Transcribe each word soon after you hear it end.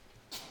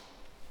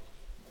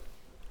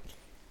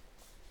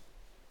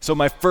So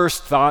my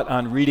first thought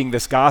on reading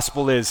this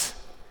gospel is,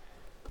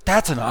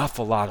 that's an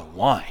awful lot of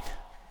wine.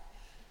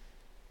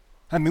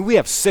 I mean, we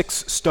have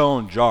 6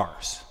 stone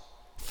jars,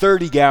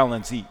 30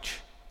 gallons each.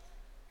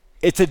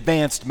 It's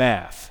advanced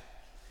math.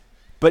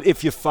 But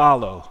if you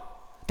follow,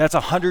 that's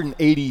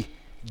 180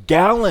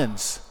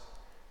 gallons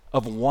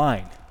of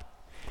wine.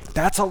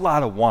 That's a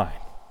lot of wine.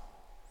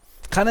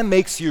 Kind of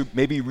makes you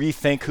maybe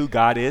rethink who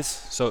God is,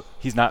 so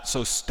he's not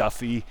so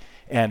stuffy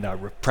and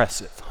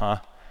repressive,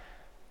 huh?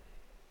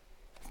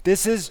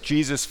 This is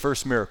Jesus'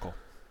 first miracle.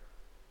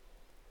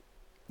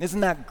 Isn't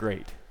that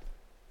great?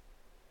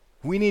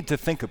 We need to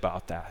think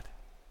about that.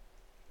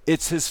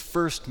 It's his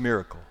first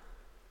miracle.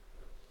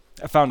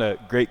 I found a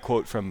great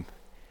quote from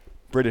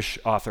British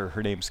author,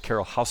 her name's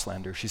Carol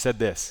Houselander. She said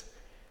this: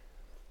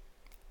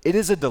 "It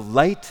is a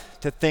delight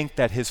to think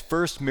that his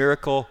first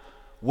miracle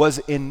was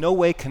in no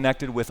way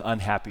connected with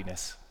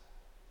unhappiness.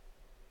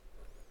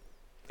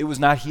 It was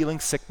not healing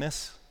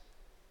sickness,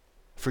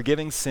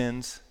 forgiving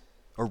sins,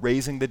 or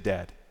raising the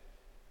dead.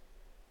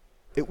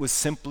 It was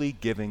simply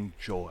giving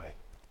joy."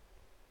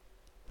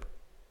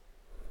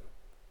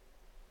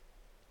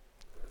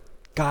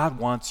 God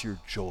wants your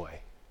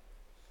joy.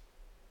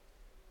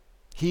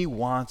 He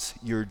wants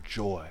your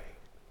joy.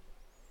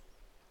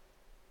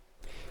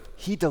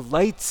 He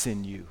delights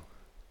in you.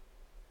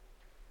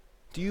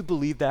 Do you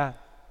believe that?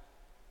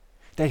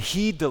 That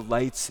he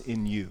delights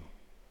in you.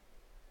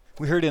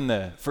 We heard in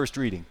the first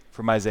reading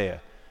from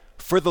Isaiah,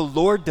 "For the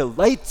Lord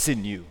delights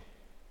in you.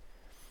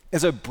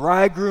 As a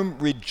bridegroom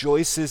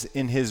rejoices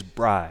in his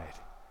bride,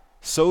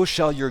 so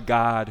shall your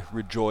God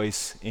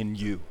rejoice in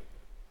you."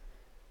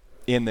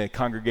 In the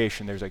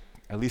congregation, there's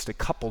at least a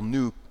couple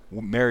new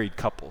married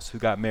couples who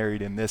got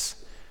married in this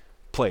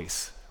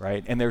place,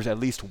 right? And there's at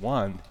least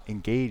one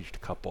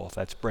engaged couple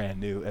that's brand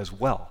new as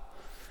well.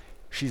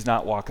 She's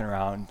not walking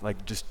around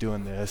like just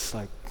doing this,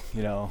 like,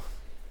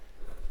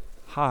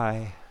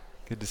 hi,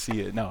 good to see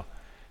you. No.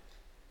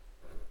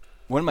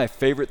 One of my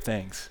favorite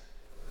things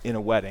in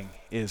a wedding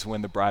is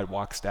when the bride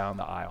walks down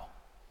the aisle.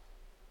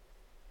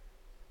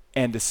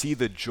 And to see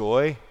the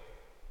joy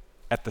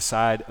at the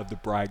side of the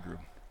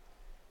bridegroom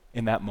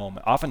in that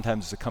moment.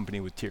 Oftentimes it's accompanied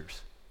with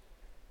tears.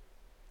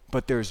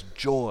 But there's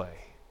joy.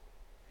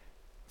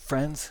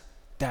 Friends,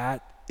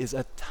 that is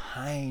a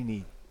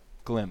tiny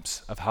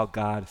glimpse of how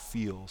God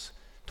feels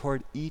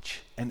toward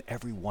each and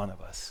every one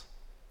of us.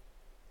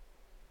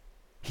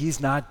 He's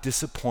not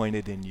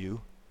disappointed in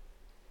you,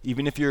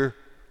 even if your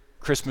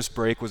Christmas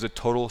break was a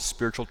total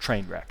spiritual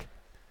train wreck.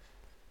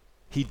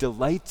 He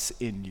delights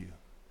in you.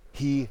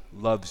 He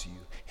loves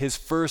you. His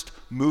first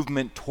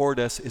movement toward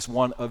us is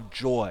one of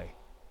joy,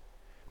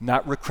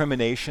 not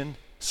recrimination,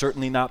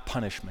 certainly not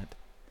punishment.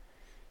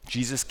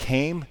 Jesus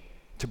came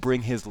to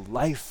bring his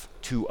life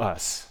to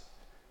us.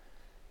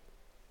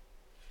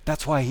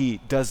 That's why he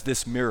does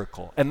this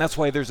miracle. And that's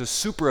why there's a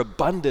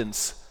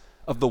superabundance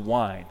of the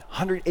wine,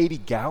 180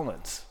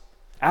 gallons,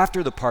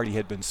 after the party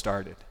had been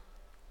started.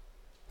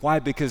 Why?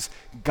 Because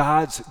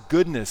God's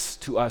goodness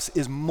to us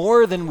is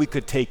more than we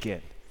could take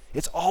in.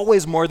 It's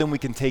always more than we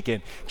can take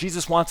in.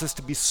 Jesus wants us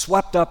to be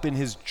swept up in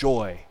his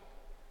joy.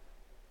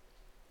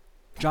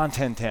 John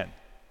 10:10,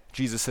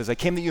 Jesus says, "I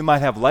came that you might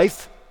have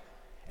life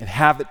and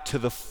have it to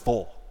the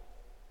full."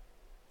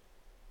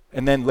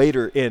 And then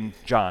later in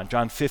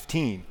John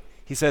 15,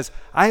 he says,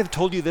 "I have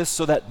told you this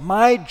so that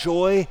my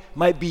joy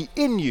might be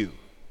in you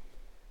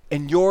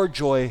and your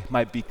joy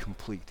might be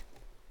complete."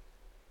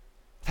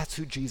 That's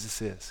who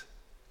Jesus is.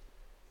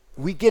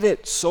 We get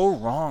it so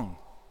wrong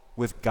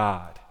with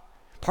God.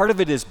 Part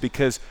of it is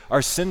because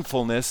our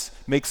sinfulness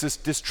makes us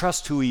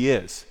distrust who he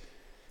is.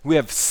 We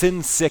have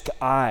sin-sick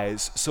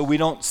eyes, so we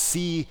don't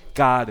see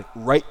God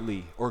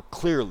rightly or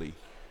clearly.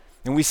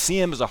 And we see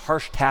him as a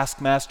harsh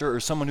taskmaster or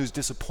someone who's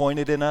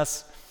disappointed in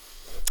us.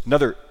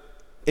 Another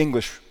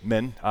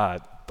Englishman,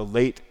 the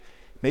late,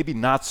 maybe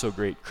not so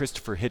great,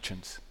 Christopher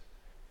Hitchens,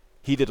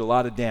 he did a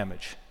lot of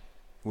damage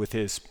with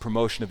his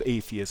promotion of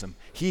atheism.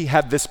 He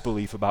had this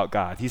belief about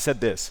God. He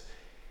said this: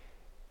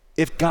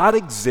 "If God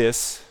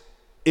exists,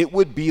 it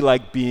would be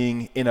like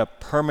being in a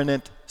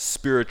permanent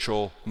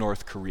spiritual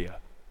North Korea."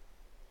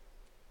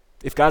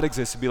 If God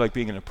exists, it'd be like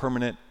being in a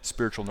permanent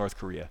spiritual North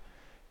Korea.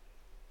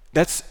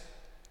 That's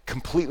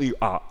completely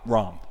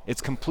wrong. It's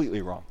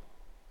completely wrong.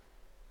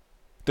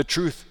 The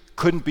truth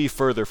couldn't be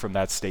further from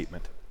that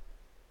statement.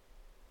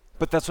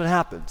 But that's what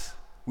happens.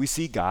 We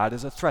see God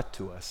as a threat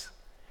to us,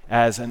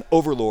 as an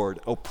overlord,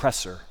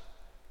 oppressor.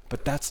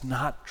 But that's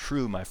not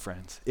true, my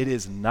friends. It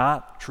is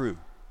not true.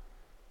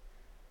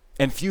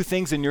 And few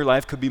things in your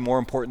life could be more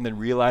important than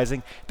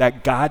realizing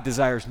that God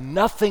desires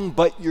nothing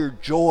but your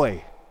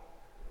joy.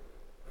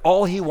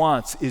 All he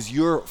wants is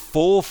your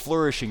full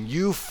flourishing,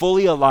 you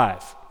fully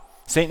alive.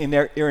 Saint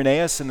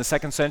Irenaeus in the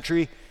 2nd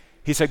century,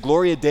 he said,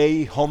 "Gloria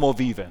Dei homo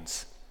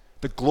vivens."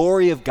 The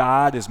glory of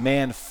God is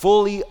man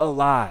fully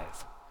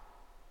alive.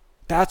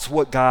 That's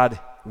what God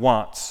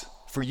wants,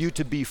 for you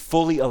to be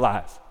fully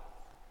alive.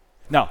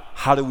 Now,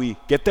 how do we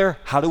get there?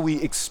 How do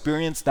we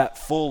experience that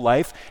full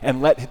life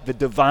and let the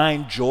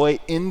divine joy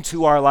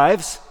into our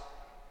lives?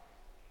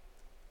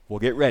 Well,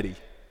 get ready.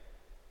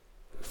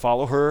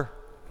 Follow her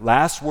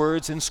last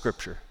words in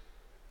Scripture.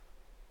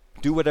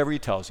 Do whatever he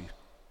tells you.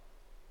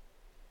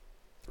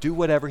 Do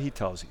whatever he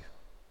tells you.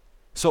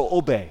 So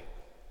obey.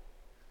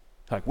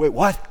 Like, wait,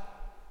 what?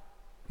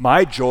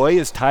 My joy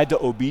is tied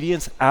to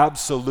obedience?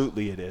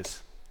 Absolutely it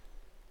is.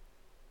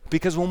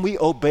 Because when we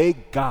obey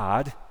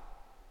God,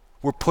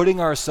 we're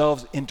putting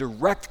ourselves in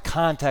direct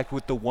contact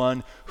with the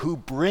one who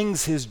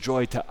brings his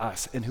joy to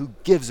us and who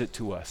gives it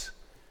to us.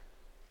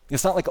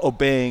 It's not like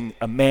obeying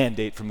a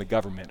mandate from the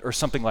government or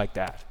something like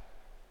that.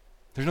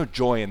 There's no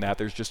joy in that.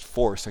 There's just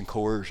force and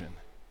coercion.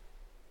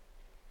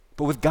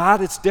 But with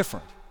God, it's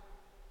different.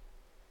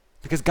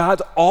 Because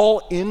God's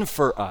all in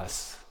for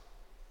us.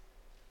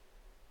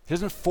 He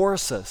doesn't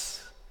force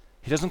us.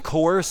 He doesn't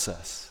coerce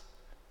us.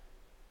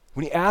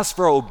 When he asks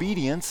for our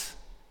obedience,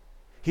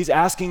 he's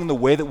asking in the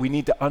way that we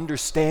need to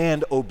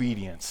understand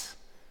obedience.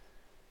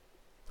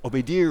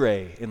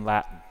 Obedire in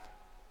Latin.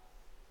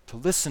 To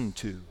listen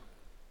to.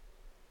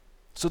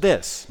 So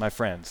this, my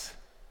friends,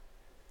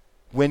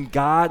 when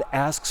God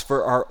asks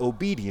for our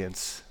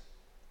obedience,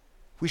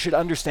 we should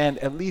understand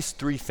at least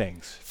three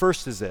things.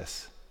 First is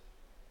this,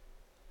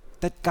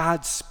 that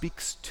God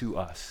speaks to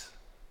us,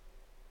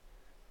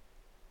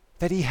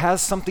 that he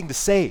has something to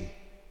say,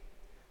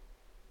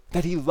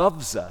 that he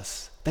loves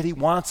us, that he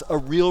wants a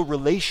real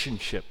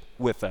relationship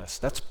with us.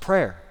 That's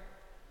prayer.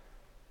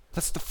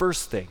 That's the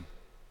first thing,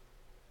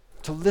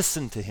 to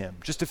listen to him.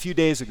 Just a few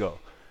days ago,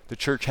 the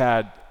church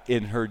had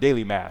in her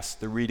daily mass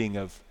the reading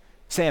of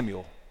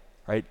Samuel,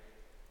 right?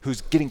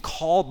 Who's getting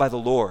called by the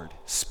Lord.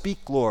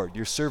 Speak, Lord,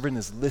 your servant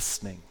is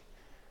listening.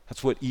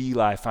 That's what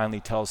Eli finally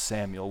tells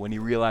Samuel when he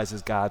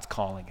realizes God's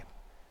calling him.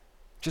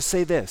 Just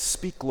say this,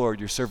 speak, Lord,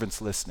 your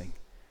servant's listening.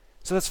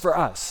 So that's for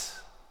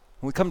us.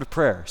 When we come to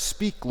prayer,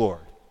 speak,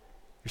 Lord,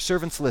 your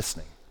servant's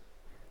listening.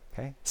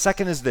 Okay?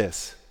 Second is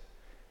this,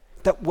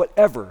 that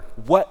whatever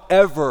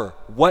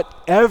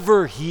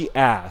he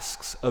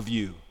asks of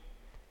you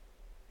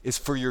is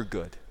for your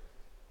good.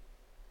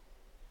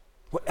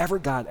 Whatever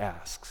God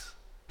asks.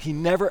 He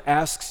never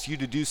asks you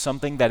to do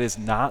something that is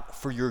not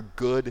for your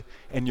good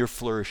and your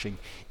flourishing,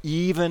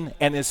 even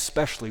and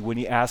especially when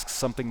he asks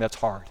something that's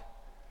hard.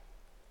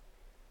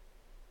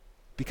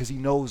 Because he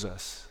knows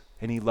us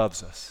and he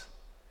loves us.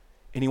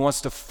 And he wants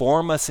to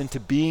form us into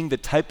being the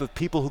type of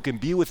people who can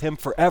be with him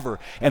forever.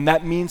 And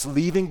that means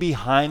leaving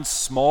behind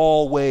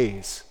small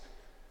ways,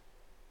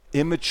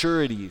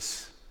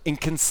 immaturities,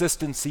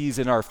 inconsistencies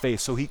in our faith.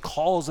 So he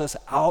calls us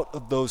out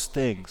of those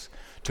things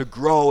to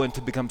grow and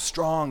to become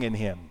strong in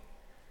him.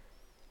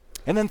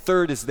 And then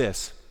third is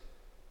this,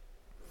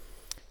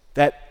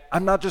 that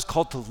I'm not just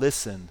called to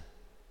listen,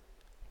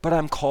 but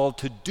I'm called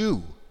to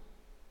do.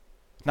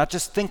 Not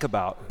just think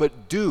about,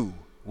 but do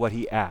what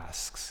he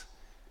asks.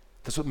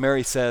 That's what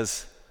Mary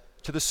says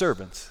to the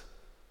servants.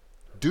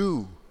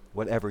 Do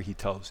whatever he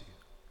tells you.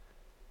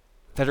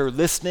 That our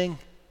listening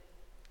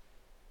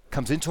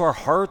comes into our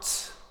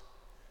hearts,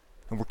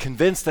 and we're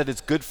convinced that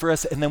it's good for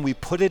us, and then we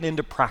put it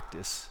into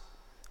practice.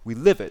 We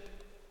live it.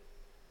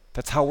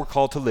 That's how we're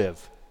called to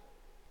live.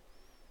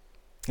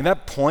 And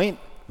that point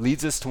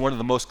leads us to one of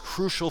the most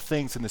crucial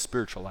things in the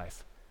spiritual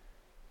life.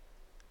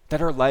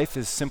 That our life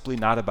is simply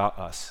not about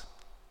us.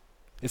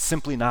 It's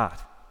simply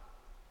not.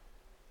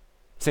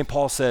 St.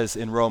 Paul says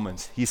in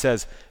Romans, he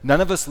says,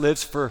 none of us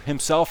lives for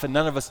himself and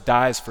none of us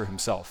dies for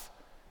himself.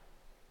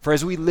 For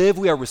as we live,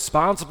 we are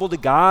responsible to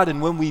God,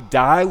 and when we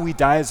die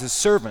as his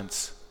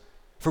servants.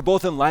 For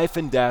both in life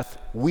and death,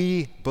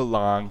 we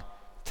belong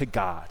to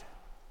God.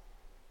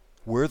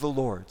 We're the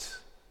Lord's.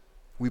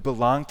 We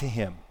belong to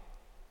him.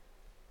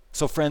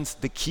 So friends,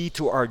 the key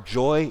to our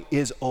joy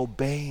is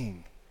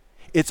obeying.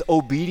 It's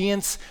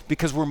obedience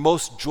because we're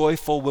most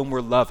joyful when we're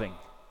loving.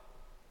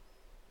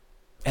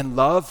 And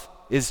love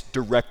is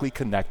directly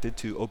connected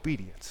to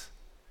obedience.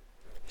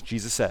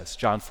 Jesus says,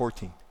 John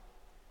 14,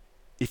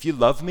 if you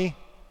love me,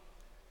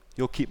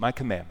 you'll keep my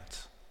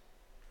commandments.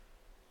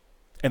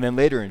 And then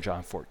later in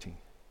John 14,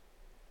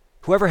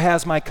 whoever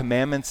has my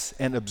commandments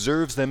and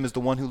observes them is the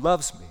one who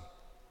loves me.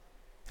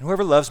 And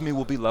whoever loves me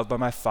will be loved by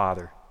my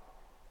Father.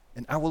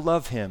 And I will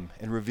love him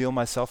and reveal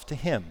myself to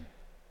him.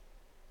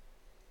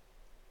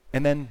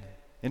 And then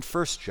in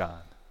 1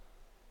 John,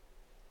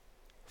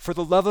 for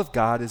the love of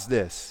God is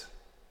this,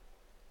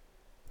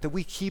 that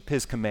we keep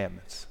his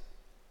commandments.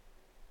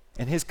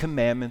 And his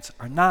commandments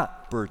are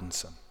not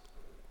burdensome.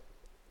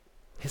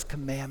 His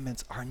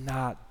commandments are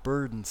not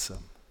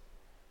burdensome.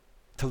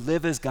 To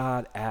live as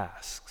God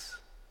asks,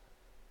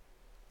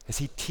 as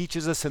he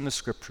teaches us in the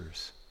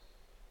scriptures,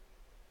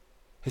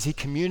 as he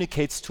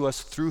communicates to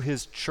us through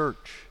his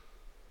church,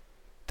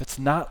 that's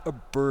not a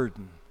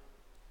burden,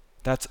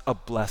 that's a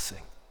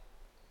blessing.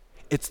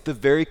 It's the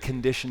very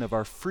condition of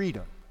our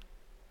freedom,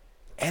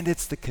 and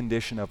it's the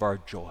condition of our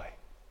joy.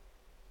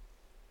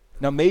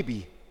 Now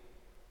maybe,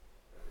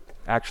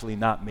 actually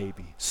not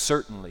maybe,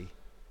 certainly,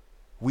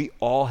 we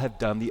all have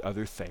done the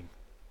other thing.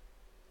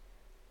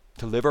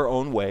 To live our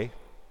own way,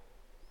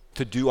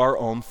 to do our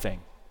own thing,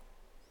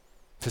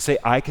 to say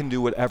I can do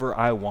whatever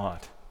I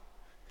want,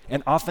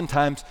 and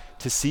oftentimes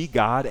to see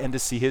God and to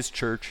see his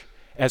church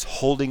as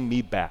holding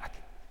me back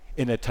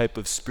in a type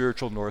of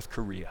spiritual North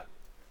Korea.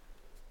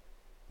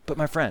 But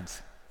my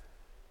friends,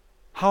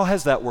 how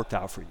has that worked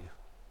out for you?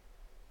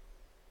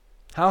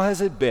 How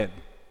has it been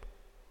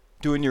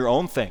doing your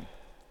own thing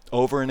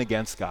over and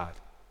against God?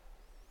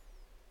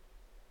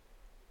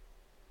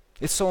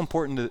 It's so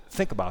important to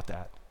think about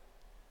that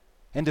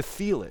and to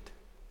feel it.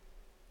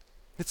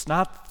 It's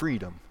not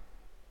freedom,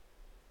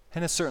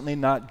 and it's certainly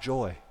not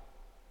joy.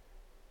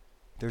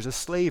 There's a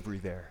slavery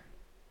there.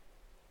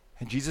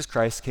 And Jesus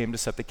Christ came to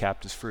set the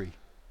captives free.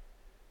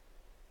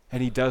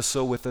 And he does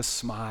so with a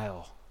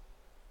smile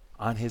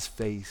on his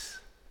face,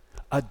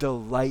 a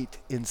delight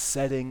in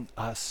setting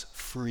us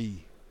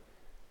free.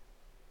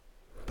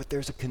 But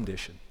there's a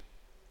condition: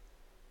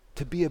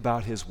 to be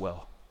about his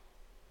will.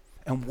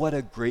 And what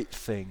a great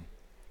thing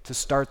to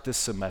start this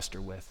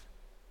semester with.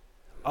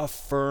 A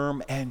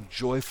firm and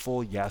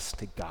joyful yes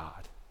to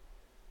God.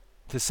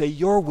 To say,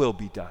 your will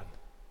be done.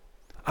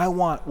 I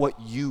want what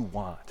you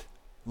want,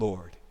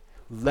 Lord.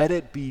 Let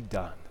it be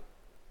done.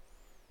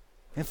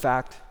 In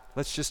fact,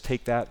 let's just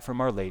take that from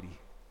Our Lady,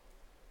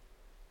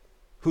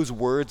 whose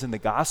words in the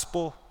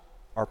gospel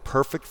are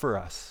perfect for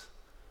us.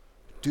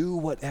 Do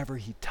whatever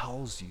he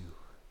tells you.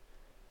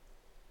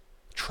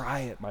 Try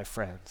it, my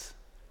friends.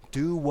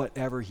 Do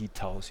whatever he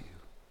tells you.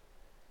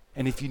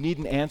 And if you need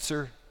an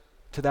answer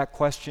to that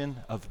question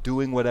of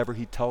doing whatever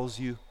he tells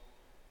you,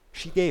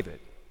 she gave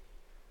it.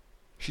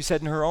 She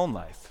said in her own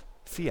life,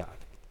 fiat,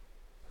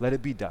 let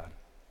it be done.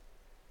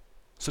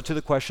 So to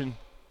the question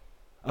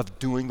of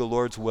doing the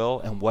Lord's will,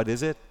 and what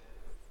is it?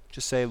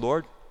 Just say,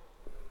 Lord,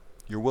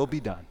 your will be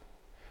done.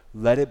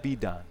 Let it be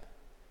done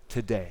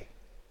today.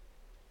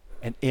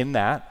 And in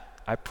that,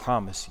 I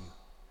promise you,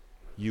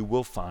 you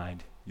will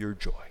find your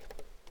joy.